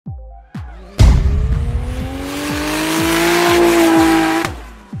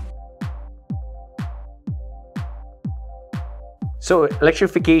So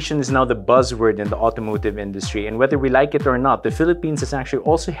electrification is now the buzzword in the automotive industry, and whether we like it or not, the Philippines is actually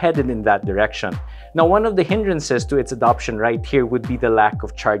also headed in that direction. Now, one of the hindrances to its adoption right here would be the lack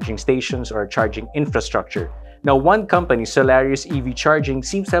of charging stations or charging infrastructure. Now, one company, Solarius EV Charging,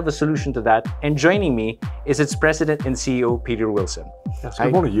 seems to have a solution to that, and joining me is its president and CEO, Peter Wilson. Yes,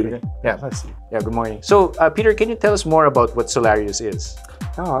 good morning, Yuri. Yeah, nice to see you. Yeah, good morning. So, Peter, can you tell us more about what Solarius is?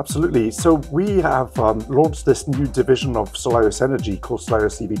 Oh, absolutely. So we have launched this new division of Solarius Energy called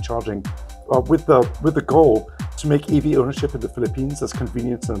Solarius EV Charging with the goal to make EV ownership in the Philippines as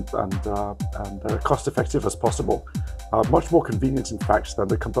convenient and cost-effective as possible. Much more convenient, in fact, than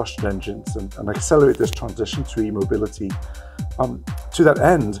the combustion engines, and accelerate this transition to e-mobility. To that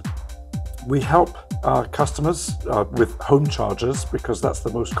end, we help customers with home chargers, because that's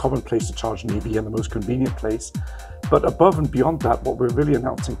the most common place to charge an EV and the most convenient place. But above and beyond that, what we're really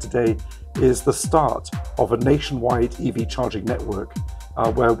announcing today is the start of a nationwide EV charging network,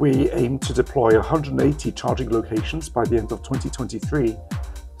 where we aim to deploy 180 charging locations by the end of 2023,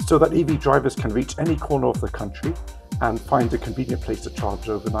 so that EV drivers can reach any corner of the country and find a convenient place to charge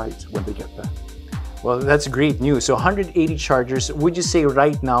overnight when they get there. Well, that's great news. So 180 chargers, would you say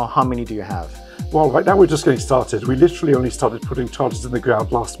right now, how many do you have? Well, right now we're just getting started. We literally only started putting chargers in the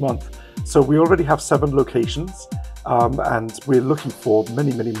ground last month. So we already have 7 locations, and we're looking for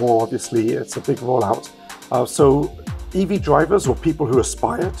many, many more. Obviously, it's a big rollout. So EV drivers or people who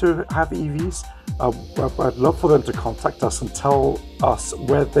aspire to have EVs, I'd love for them to contact us and tell us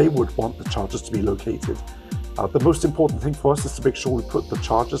where they would want the chargers to be located. The most important thing for us is to make sure we put the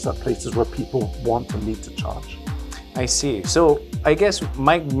chargers at places where people want and need to charge. I see. So I guess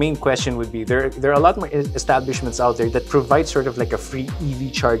my main question would be, there are a lot more establishments out there that provide sort of like a free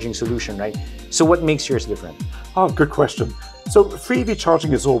EV charging solution, right? So what makes yours different? Oh, good question. So free EV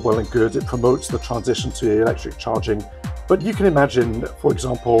charging is all well and good. It promotes the transition to electric charging. But you can imagine, for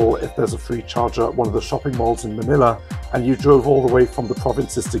example, if there's a free charger at one of the shopping malls in Manila and you drove all the way from the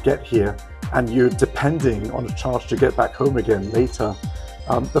provinces to get here, and you're depending on a charge to get back home again later,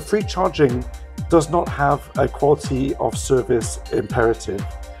 the free charging does not have a quality of service imperative.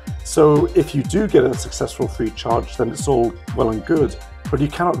 So if you do get a successful free charge, then it's all well and good, but you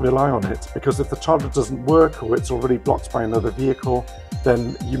cannot rely on it, because if the charger doesn't work or it's already blocked by another vehicle,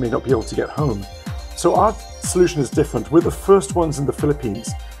 then you may not be able to get home. So our solution is different. We're the first ones in the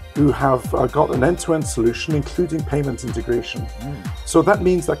Philippines who have got an end-to-end solution, including payment integration. So that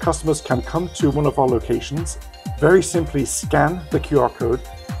means that customers can come to one of our locations, very simply scan the QR code,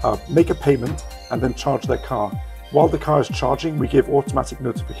 make a payment, and then charge their car. While the car is charging, we give automatic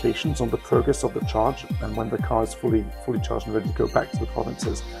notifications on the progress of the charge and when the car is fully charged and ready to go back to the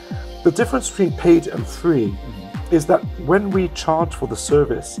provinces. The difference between paid and free is that when we charge for the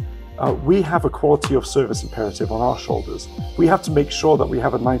service, we have a quality of service imperative on our shoulders. We have to make sure that we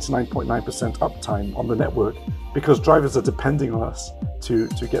have a 99.9% uptime on the network, because drivers are depending on us to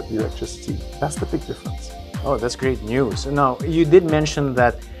get the electricity. That's the big difference. Oh, that's great news. Now, you did mention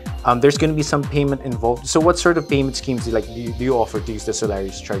that there's going to be some payment involved. So what sort of payment schemes do you offer to use the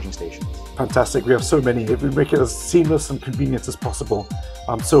Solarius charging stations? Fantastic. We have so many. We make it as seamless and convenient as possible.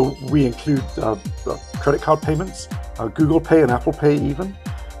 So we include credit card payments, Google Pay and Apple Pay even.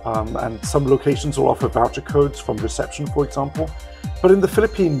 And some locations will offer voucher codes from reception, for example. But in the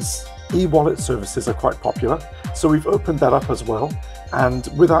Philippines, e-wallet services are quite popular. So we've opened that up as well. And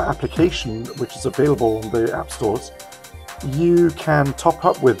with our application, which is available on the app stores, you can top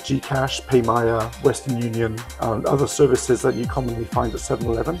up with GCash, Paymaya, Western Union, and other services that you commonly find at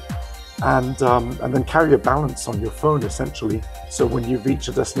 7-Eleven. And then carry a balance on your phone, essentially. So when you reach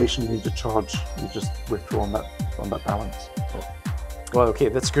a destination you need to charge, you just withdraw on that balance. Well, okay,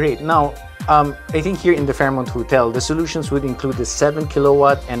 that's great. Now, I think here in the Fairmont Hotel, the solutions would include the 7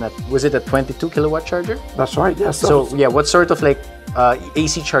 kilowatt and was it a 22 kilowatt charger? That's right, yes. So yeah, what sort of like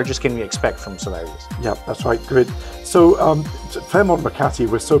AC chargers can we expect from Solarius? Yeah, that's right, great. So Fairmont Makati,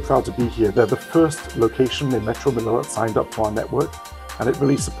 we're so proud to be here. They're the first location in Metro Manila that signed up to our network, and it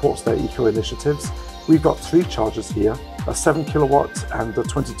really supports their eco initiatives. We've got 3 chargers here, a 7 kilowatt and a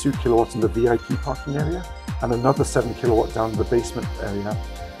 22 kilowatt in the VIP parking area, and another 7 kilowatt down in the basement area.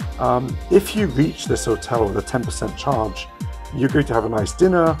 If you reach this hotel with a 10% charge, you're going to have a nice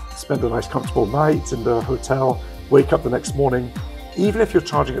dinner, spend a nice comfortable night in the hotel, wake up the next morning. Even if you're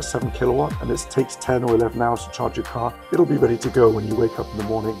charging at 7 kilowatt and it takes 10 or 11 hours to charge your car, it'll be ready to go when you wake up in the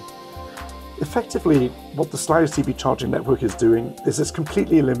morning. Effectively, what the Solarius EV charging network is doing is it's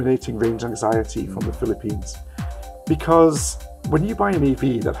completely eliminating range anxiety from the Philippines. Because when you buy an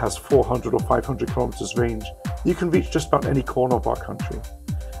EV that has 400 or 500 kilometers range, you can reach just about any corner of our country.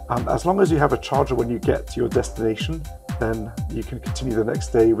 As long as you have a charger when you get to your destination, then you can continue the next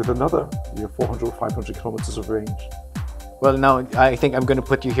day with another 400 or 500 kilometers of range. Well, now I think I'm going to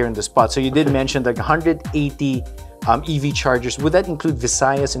put you here in the spot. So you did mention like 180 EV chargers. Would that include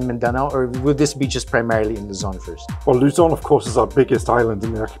Visayas and Mindanao, or would this be just primarily in Luzon first? Well, Luzon, of course, is our biggest island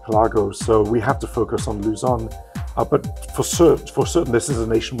in the archipelago, so we have to focus on Luzon. But for certain, this is a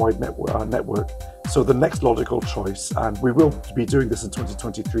nationwide network. So the next logical choice, and we will be doing this in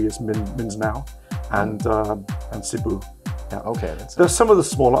 2023, is Mindanao and Cebu. Yeah, okay. There's some of the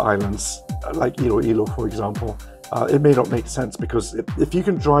smaller islands, like Iloilo, for example. It may not make sense because if you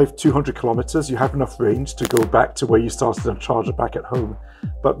can drive 200 kilometers, you have enough range to go back to where you started and charge it back at home.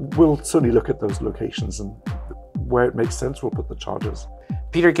 But we'll certainly look at those locations, and where it makes sense, we'll put the chargers.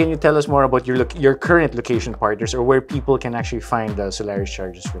 Peter, can you tell us more about your current location partners, or where people can actually find the Solarius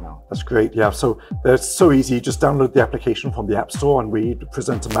chargers for now? That's great, yeah. So it's so easy. You just download the application from the App Store and we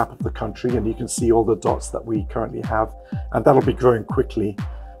present a map of the country, and you can see all the dots that we currently have, and that'll be growing quickly.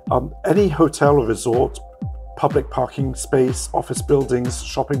 Any hotel or resort, public parking space, office buildings,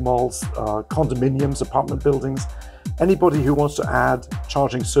 shopping malls, condominiums, apartment buildings, anybody who wants to add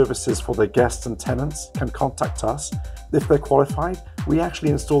charging services for their guests and tenants can contact us. If they're qualified, we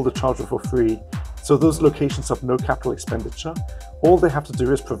actually install the charger for free. So those locations have no capital expenditure. All they have to do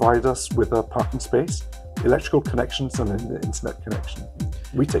is provide us with a parking space, electrical connections, and an internet connection.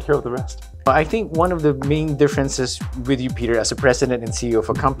 We take care of the rest. I think one of the main differences with you, Peter, as a president and CEO of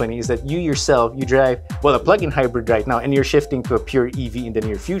a company is that you yourself, you drive, well, a plug-in hybrid right now, and you're shifting to a pure EV in the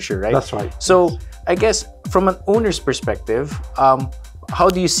near future, right? That's right. So I guess from an owner's perspective, how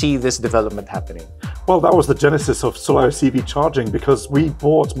do you see this development happening? Well, that was the genesis of Solarius EV Charging, because we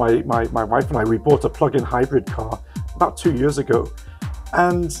bought, my wife and I, we bought a plug-in hybrid car about 2 years ago.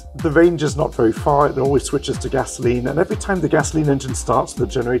 And the range is not very far. It always switches to gasoline. And every time the gasoline engine starts the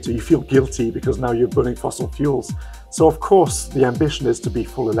generator, you feel guilty because now you're burning fossil fuels. So of course, the ambition is to be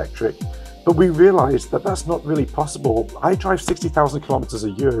full electric. But we realized that that's not really possible. I drive 60,000 kilometers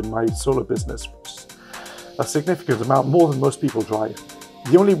a year in my solar business, which is a significant amount, more than most people drive.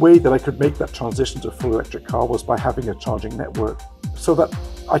 The only way that I could make that transition to a full electric car was by having a charging network, so that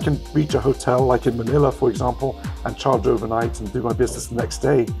I can reach a hotel like in Manila, for example, and charge overnight and do my business the next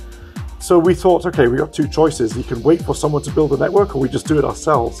day. So we thought, okay, we got two choices. You can wait for someone to build a network, or we just do it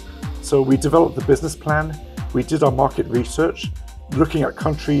ourselves. So we developed the business plan. We did our market research, looking at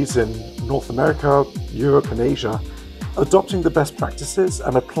countries in North America, Europe, and Asia, adopting the best practices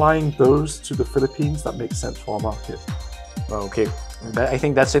and applying those to the Philippines that make sense for our market. Well, okay. I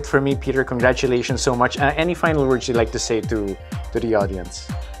think that's it for me, Peter. Congratulations so much. Any final words you'd like to say to the audience?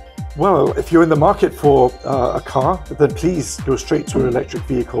 Well, if you're in the market for a car, then please go straight to an electric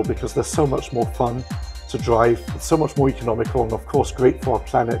vehicle, because they're so much more fun to drive, it's so much more economical, and of course great for our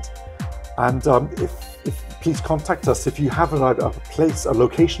planet. And please contact us if you have a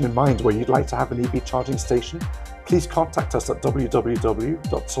location in mind where you'd like to have an EV charging station. Please contact us at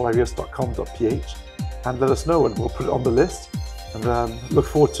www.solarius.com.ph and let us know, and we'll put it on the list. And look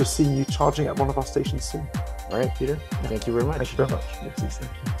forward to seeing you charging at one of our stations soon. All right, Peter. Thank you very much. Thank you very much. Thank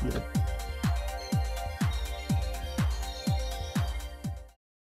you.